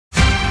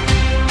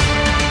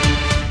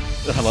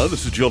Hello,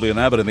 this is Julian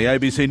Abbott in the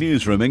ABC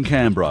Newsroom in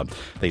Canberra.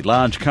 The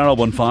large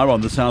Currawong fire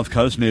on the south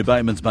coast near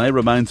Batemans Bay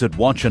remains at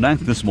watch and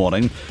act this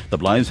morning. The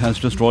blaze has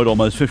destroyed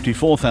almost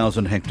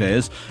 54,000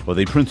 hectares, with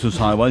the Princes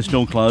Highway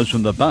still closed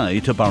from the bay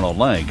to Burrell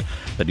Lake.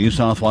 The New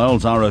South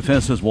Wales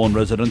RFS has warned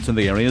residents in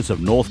the areas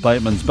of North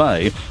Batemans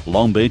Bay,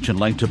 Long Beach and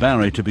Lake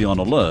Tabary to be on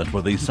alert,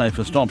 with the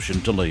safest option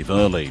to leave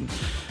early.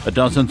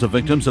 Dozens of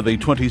victims of the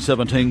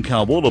 2017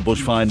 Carwoola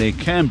bushfire near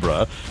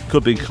Canberra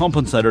could be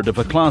compensated if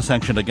a class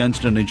action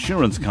against an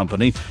insurance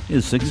company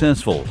is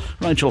successful.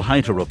 Rachel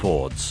Hayter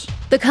reports.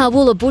 The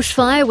Carwoola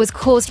bushfire was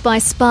caused by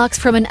sparks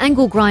from an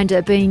angle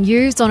grinder being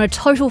used on a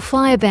total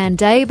fire ban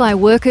day by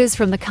workers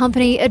from the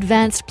company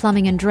Advanced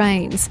Plumbing and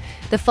Drains.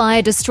 The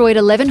fire destroyed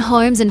 11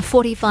 homes and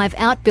 45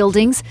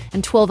 outbuildings,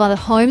 and 12 other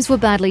homes were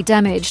badly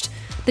damaged.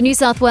 The New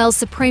South Wales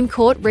Supreme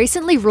Court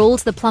recently ruled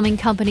the plumbing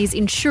company's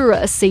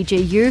insurer,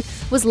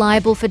 CGU, was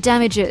liable for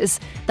damages.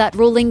 That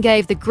ruling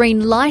gave the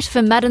green light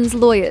for Madden's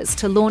lawyers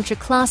to launch a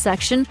class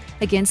action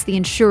against the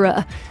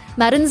insurer.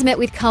 Madden's met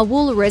with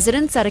Carwoola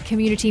residents at a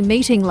community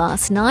meeting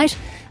last night.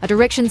 A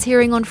directions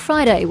hearing on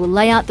Friday will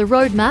lay out the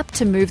roadmap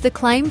to move the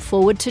claim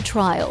forward to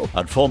trial.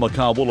 And former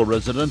Carwoola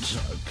resident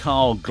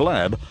Carl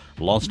Glab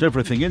lost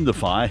everything in the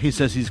fire. He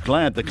says he's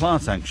glad the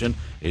class action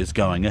is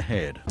going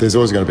ahead. There's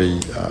always going to be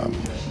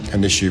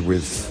an issue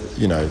with,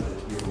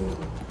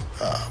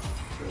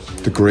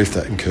 the grief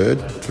that incurred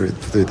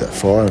through that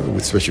fire,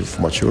 especially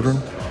for my children.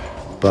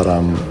 But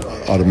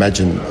I'd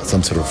imagine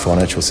some sort of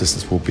financial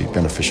assistance will be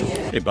beneficial.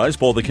 In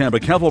baseball, the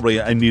Canberra Cavalry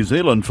are in New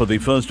Zealand for the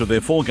first of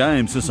their 4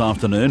 games this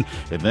afternoon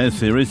in their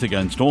series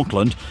against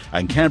Auckland.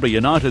 And Canberra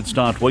United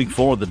start week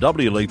 4 of the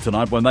W League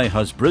tonight when they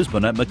host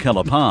Brisbane at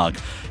McKellar Park.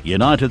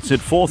 United sit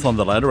 4th on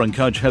the ladder, and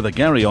coach Heather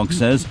Garriock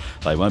says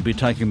they won't be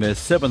taking their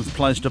 7th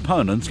placed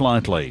opponents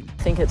lightly.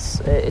 I think it's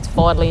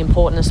vitally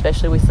important,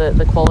 especially with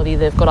the quality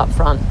they've got up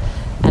front,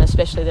 and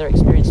especially their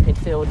experienced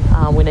midfield.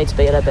 We need to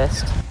be at our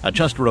best.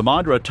 Just a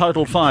reminder, a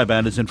total fire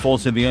ban is in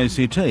force in the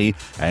ACT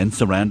and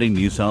surrounding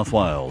New South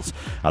Wales.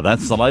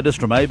 That's the latest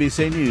from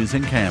ABC News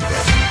in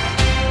Canberra.